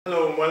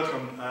Hello and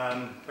welcome.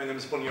 My name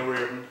is O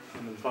Riordan.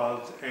 I'm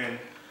involved in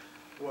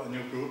a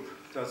new group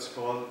that's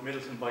called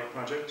Midleton Bike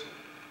project,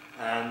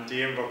 and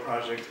the aim of our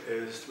project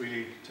is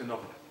really to know.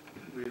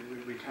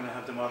 We kind of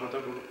have the motto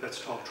that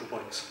let's talk through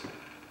bikes.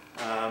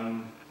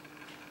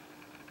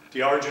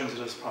 The origins of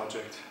this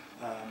project,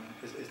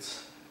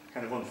 it's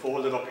kind of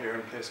unfolded up here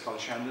in a place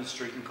called Shandon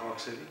Street in Cork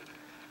City,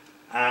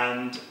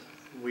 and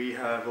we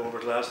have over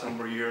the last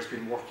number of years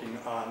been working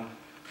on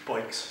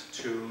bikes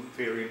to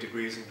varying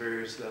degrees and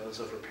various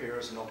levels of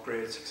repairs and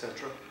upgrades,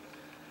 etc.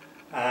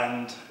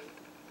 And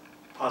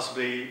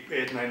possibly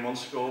 8 or 9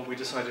 months ago we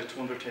decided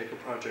to undertake a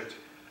project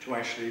to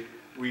actually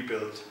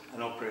rebuild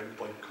and upgrade the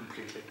bike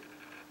completely.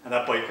 And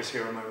that bike is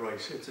here on my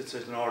right. It's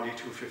an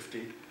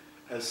RD250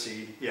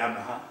 LC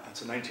Yamaha.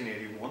 It's a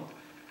 1981.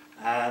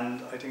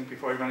 And I think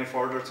before I go any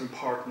further, it's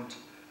important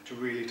to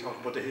really talk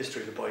about the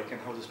history of the bike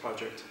and how this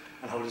project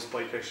and how this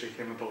bike actually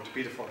came about to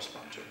be the first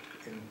project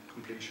in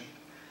completion.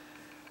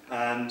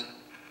 And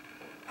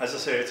as I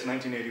say, it's a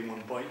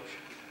 1981 bike.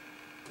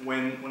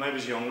 When I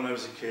was young, when I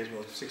was a kid,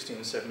 about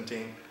 16,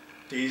 17,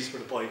 these were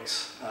the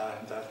bikes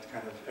that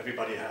kind of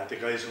everybody had. The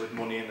guys who had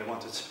money and they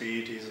wanted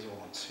speed, these are the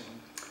ones.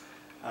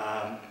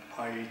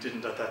 I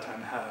didn't at that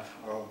time have,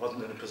 or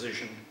wasn't in a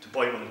position to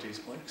buy one of these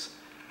bikes,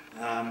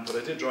 but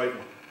I did drive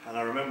one. And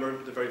I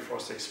remember the very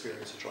first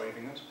experience of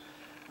driving it,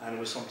 and it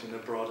was something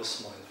that brought a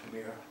smile from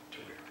ear to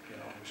ear.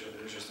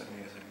 It was just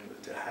amazing.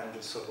 It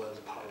handled so well,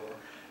 the power,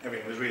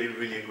 everything. It was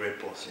really a great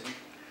bus.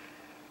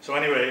 So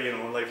anyway,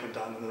 life went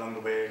on, and along the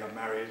way I got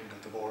married and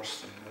got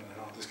divorced, and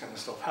all this kind of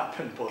stuff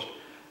happened. But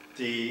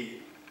the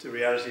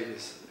reality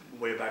is,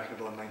 way back in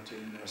about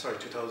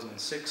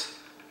 2006,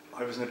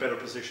 I was in a better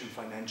position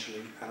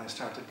financially, and I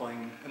started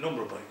buying a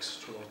number of bikes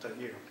throughout that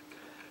year.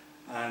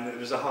 And it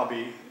was a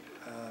hobby.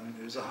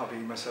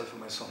 Myself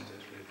and my son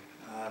did,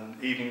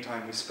 really. Evening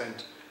time we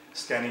spent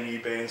scanning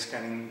eBay and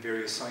scanning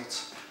various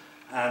sites.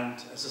 And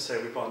as I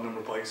say, we bought a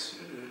number of bikes.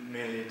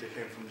 Mainly they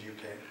came from the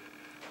UK.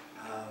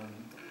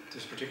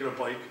 This particular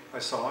bike, I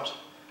saw it.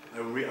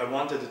 I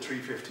wanted the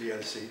 350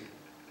 LC,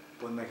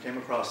 but when I came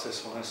across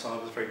this one, I saw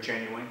it was very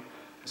genuine.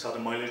 I saw the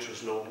mileage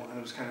was low, and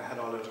it was kind of had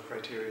all of the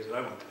criteria that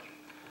I wanted.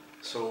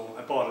 So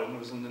I bought it, and it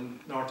was in the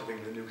north of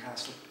England,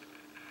 Newcastle.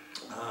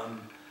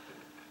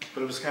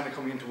 But it was kind of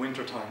coming into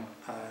winter time,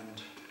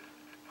 and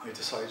I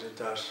decided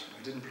that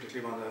I didn't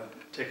particularly want to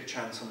take a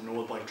chance on an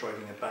old bike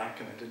driving it back,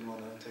 and I didn't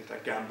want to take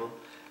that gamble,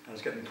 and it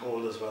was getting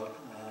cold as well.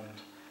 And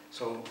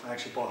so I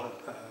actually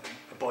bought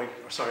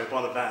I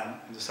bought a van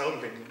in the south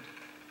of England.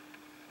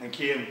 And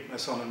Cian, my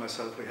son and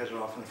myself, we headed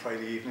off on a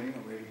Friday evening,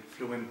 and we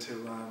flew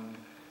into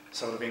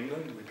south of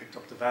England. We picked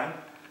up the van,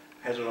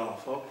 headed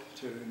off up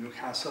to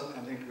Newcastle,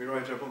 and I think we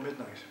arrived there about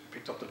midnight. We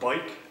picked up the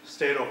bike,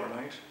 stayed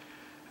overnight,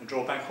 and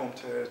drove back home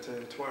to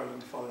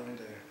Ireland the following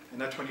day. In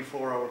that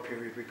 24-hour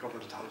period, we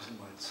covered 1,000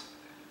 miles.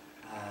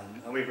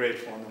 And we had great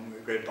fun, and we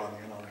had great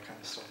bonding and all that kind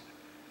of stuff.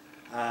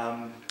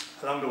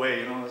 Along the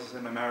way, as I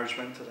say, my marriage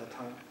went at that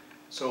time.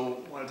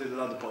 So when I did a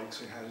lot of the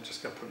bikes we had, it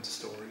just got put into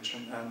storage,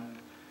 and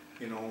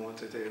they were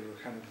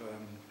kind of,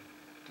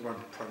 they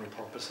weren't primary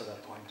purpose at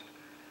that point.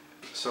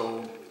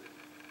 So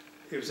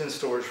it was in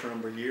storage for a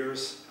number of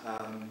years,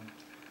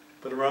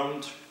 but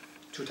around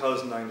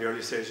 2009, the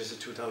early stages of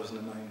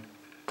 2009,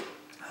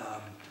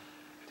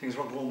 things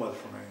weren't going well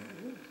for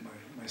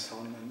my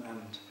son,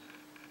 and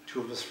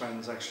two of his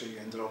friends actually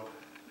ended up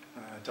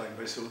dying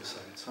by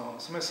suicide. So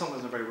my son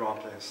was in a very raw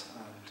place,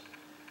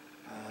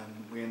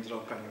 and we ended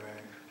up anyway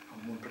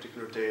on one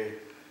particular day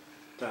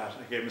that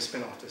I gave him a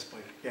spin off this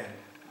bike again.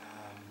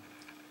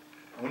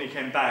 And when he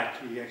came back,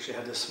 he actually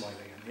had this smile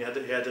again.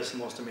 He had this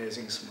most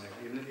amazing smile,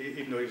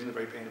 even though he was in a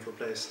very painful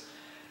place.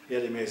 He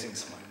had an amazing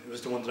smile. It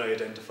was the one that I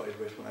identified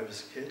with when I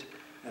was a kid,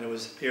 and it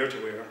was ear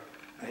to ear,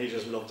 and he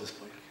just loved this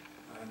bike.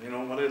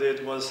 And what I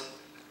did was,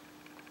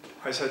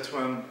 I said to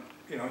him,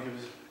 he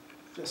was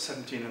just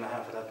 17 and a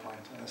half at that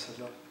point, and I said,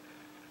 look,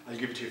 I'll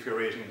give it to you for your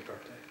 18th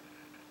birthday.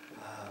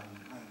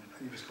 And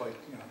he was quite,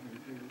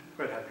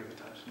 quite happy with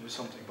that. It was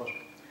something, but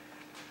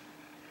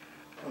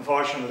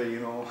unfortunately,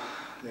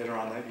 later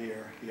on that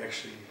year, he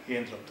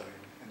ended up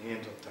dying, and he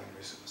ended up dying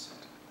by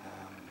suicide.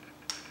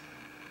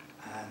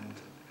 And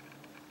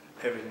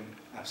everything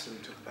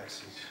absolutely took a back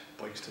seat.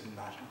 Bikes didn't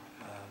matter.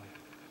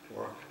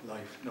 Work,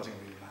 life, nothing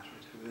really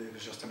mattered. It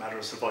was just a matter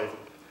of survival.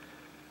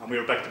 And we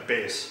were back to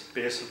base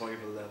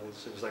survival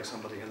levels. It was like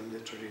somebody had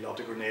literally lobbed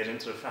a grenade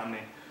into the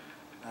family,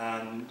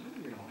 and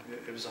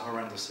it was a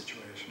horrendous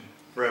situation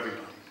for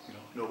everybody.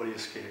 Nobody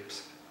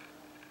escapes.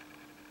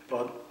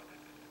 But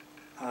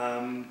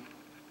in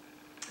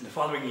the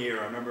following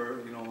year, I remember,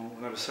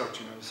 when I was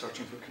searching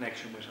for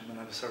connection with him, and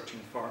I was searching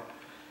for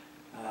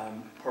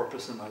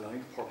purpose in my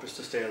life, purpose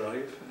to stay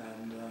alive,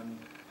 and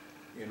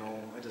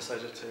I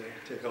decided to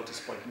take out this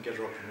bike and get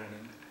her up and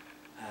running.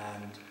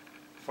 And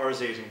for his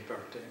 18th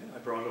birthday, I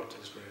brought it up to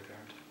his grave,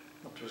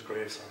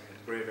 in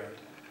the graveyard.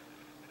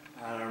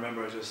 And I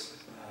remember I just,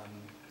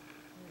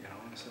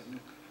 I said,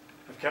 look,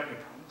 I've kept my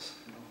promise,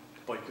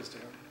 the bike is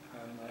there,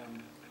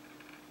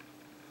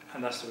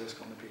 and that's the way it's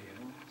going to be,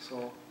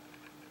 So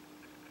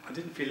I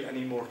didn't feel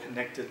any more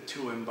connected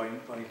to him by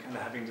kind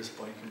of having this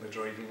bike and by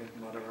driving it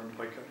and whatever. And the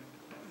bike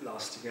got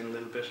lost again a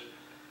little bit.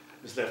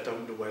 It was left out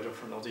in the weather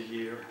for another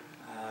year,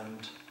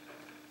 and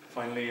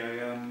finally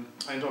I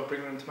ended up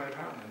bringing it into my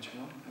apartment, you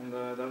know. And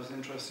that was an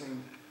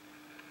interesting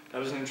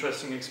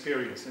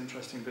experience, an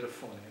interesting bit of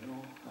fun, you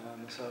know.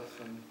 Myself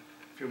and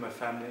a few of my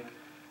family,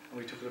 and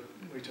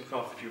we took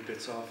off a few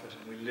bits off it,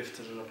 and we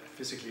lifted it up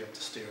physically up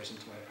the stairs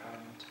into my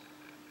apartment,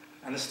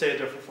 and it stayed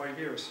there for 5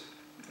 years.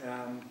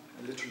 I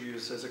literally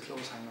used it as a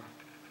clothes hanger.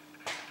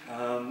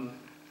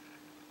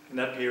 In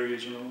that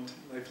period, you know,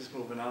 life is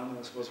moving on, and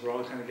I suppose we're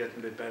all kind of getting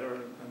a bit better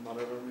and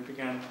whatever. We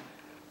began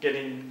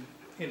getting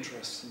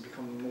interest and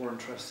becoming more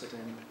interested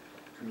in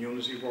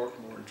community work,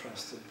 more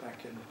interested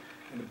back in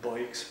the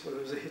bikes, but it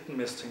was a hit and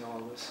miss thing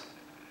always.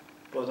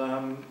 But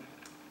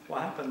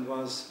what happened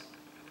was,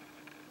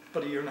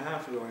 about a year and a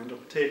half ago, I ended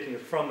up taking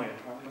it from my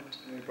apartment.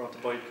 I brought the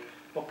bike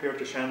up here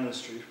to Shandon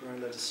Street, where I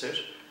let it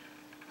sit,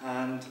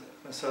 and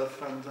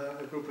myself and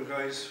a group of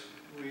guys,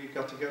 we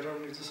got together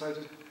and we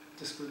decided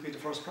this would be the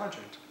first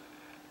project.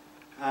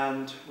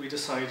 And we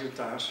decided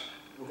that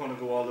we're going to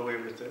go all the way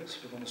with this.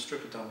 We're going to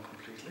strip it down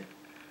completely.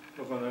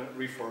 We're going to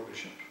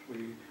refurbish it.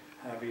 We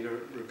have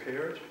either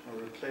repaired or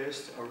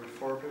replaced or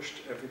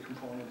refurbished every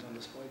component on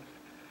this bike.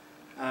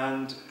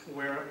 And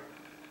we're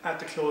at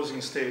the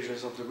closing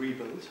stages of the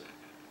rebuild.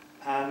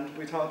 And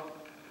we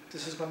thought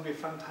this is going to be a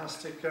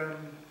fantastic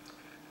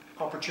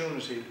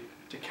opportunity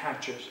to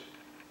catch it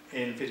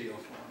in video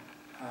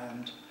form.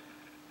 And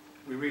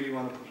we really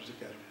want to put it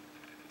together.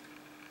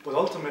 But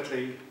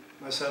ultimately,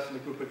 myself and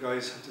a group of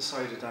guys have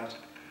decided that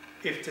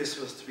if this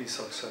was to be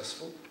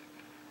successful,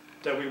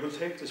 that we will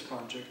take this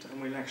project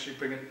and we'll actually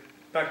bring it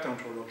back down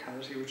to our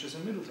locality, which is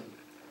in Midleton.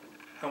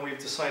 And we've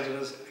decided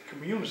as a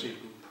community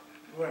group,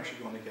 we're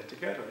actually going to get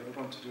together. We're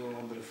going to do our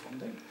own bit of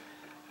funding.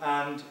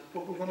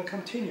 But we're going to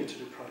continue to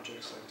do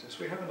projects like this.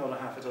 We have another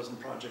half a dozen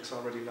projects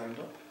already lined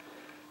up.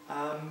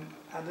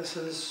 And it's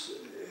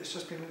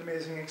just been an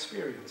amazing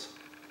experience.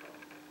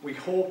 We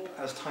hope,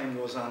 as time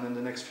goes on in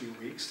the next few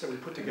weeks, that we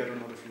put together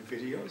another few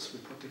videos. We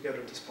put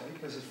together this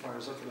bike as it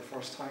fires up for the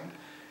first time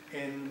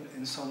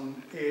in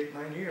some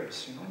 8-9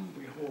 years. You know,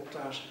 we hope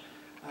that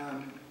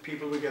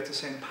people will get the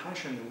same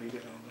passion that we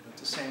get out of it,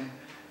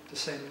 the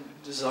same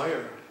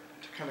desire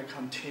to kind of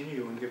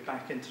continue and give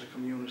back into the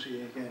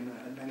community again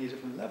at many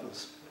different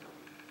levels.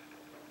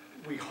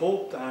 We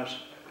hope that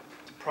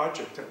the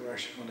project that we're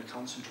actually going to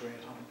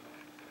concentrate on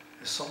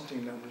is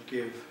something that will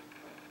give,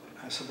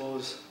 I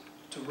suppose,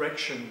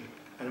 direction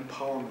and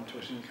empowerment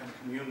within kind of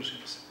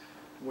communities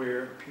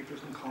where people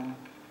can come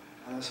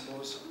and I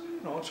suppose,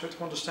 you know, try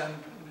to understand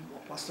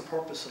what's the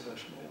purpose of it,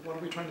 what are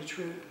we trying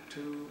to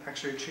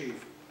actually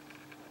achieve.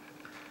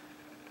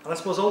 And I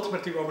suppose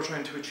ultimately what we're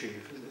trying to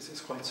achieve is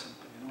quite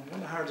simple. You know, one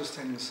of the hardest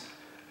things,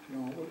 you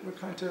know, we're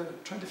trying to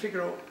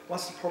figure out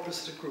what's the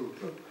purpose of the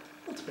group. Well,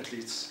 ultimately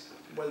it's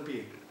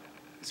well-being.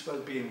 It's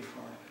well-being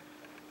for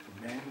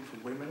men, for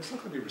women. It's not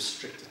going to be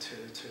restricted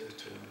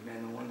to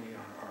men only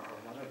or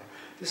whatever.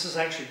 This is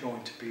actually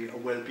going to be a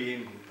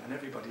well-being group, and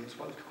everybody is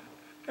welcome.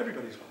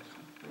 Everybody's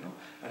welcome, you know,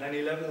 at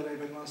any level that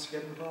anybody wants to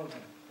get involved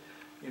in.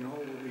 You know,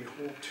 we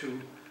hope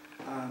to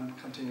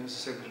continue, as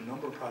I said, with a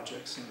number of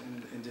projects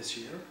in this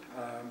year.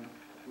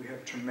 We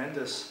have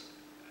tremendous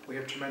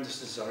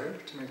desire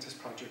to make this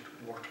project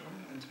worthwhile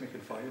and to make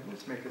it viable,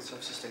 to make it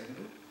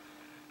self-sustainable.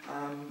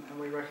 And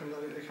we reckon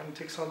that it kind of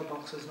ticks all the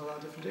boxes in a lot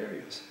of different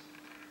areas.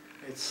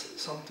 It's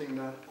something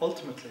that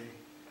ultimately,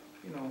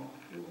 you know,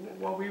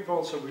 what we've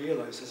also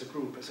realised as a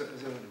group, as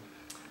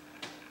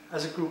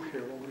a group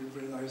here, what we've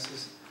realised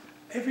is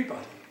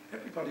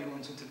everybody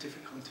runs into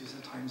difficulties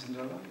at times in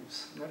their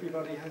lives, and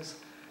everybody has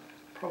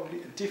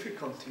probably a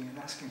difficulty in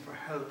asking for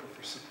help or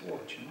for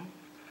support, you know.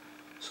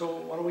 So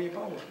what are we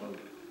about? Well,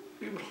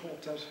 we would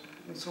hope that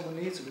when someone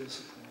needs a bit of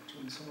support,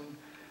 when someone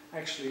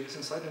actually is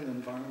inside an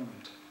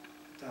environment,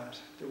 that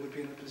they would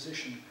be in a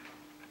position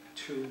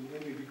to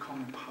maybe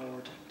become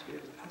empowered, to be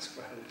able to ask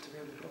for help, to be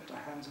able to put up their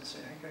hands and say,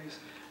 hey guys,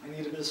 I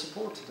need a bit of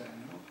support today,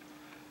 you know.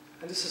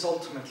 And this is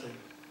ultimately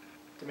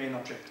the main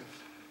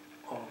objective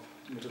of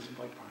the Midleton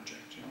Bike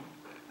project, you know.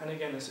 And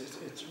again,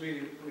 it's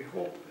really, we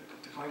hope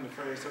the kind of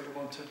phrase that we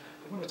want to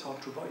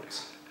talk through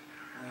bikes.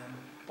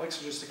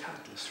 Bikes are just a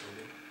catalyst,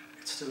 really.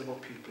 It's still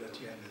about people at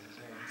the end of the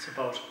day.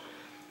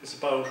 It's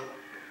about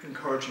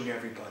encouraging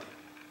everybody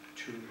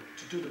to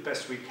do the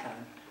best we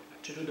can,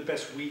 to do the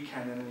best we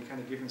can in any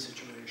kind of given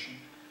situation,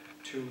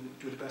 to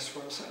do the best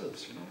for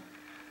ourselves, you know.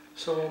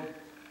 So,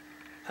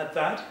 at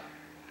that,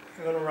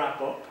 I'm going to wrap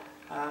up.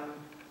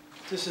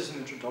 This is an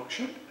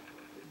introduction.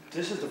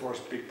 This is the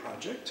first big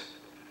project.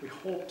 We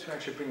hope to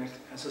actually bring it,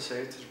 as I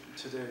say,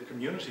 to the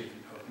community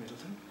of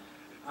Midleton,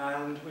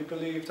 and we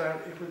believe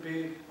that it will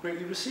be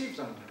greatly received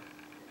on there.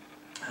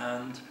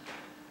 And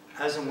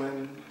as and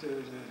when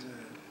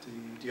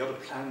the other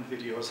planned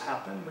videos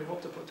happen, we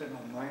hope to put them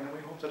online, and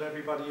we hope that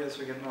everybody else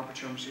will get an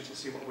opportunity to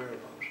see what we're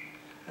about.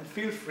 And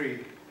feel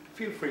free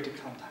to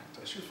contact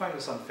us. You'll find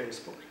us on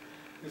Facebook.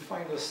 You'll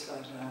find us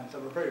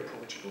that we're very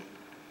approachable,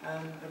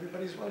 and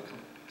everybody's welcome.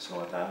 So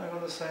with that, I'm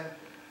going to say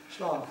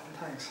Sean,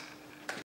 thanks.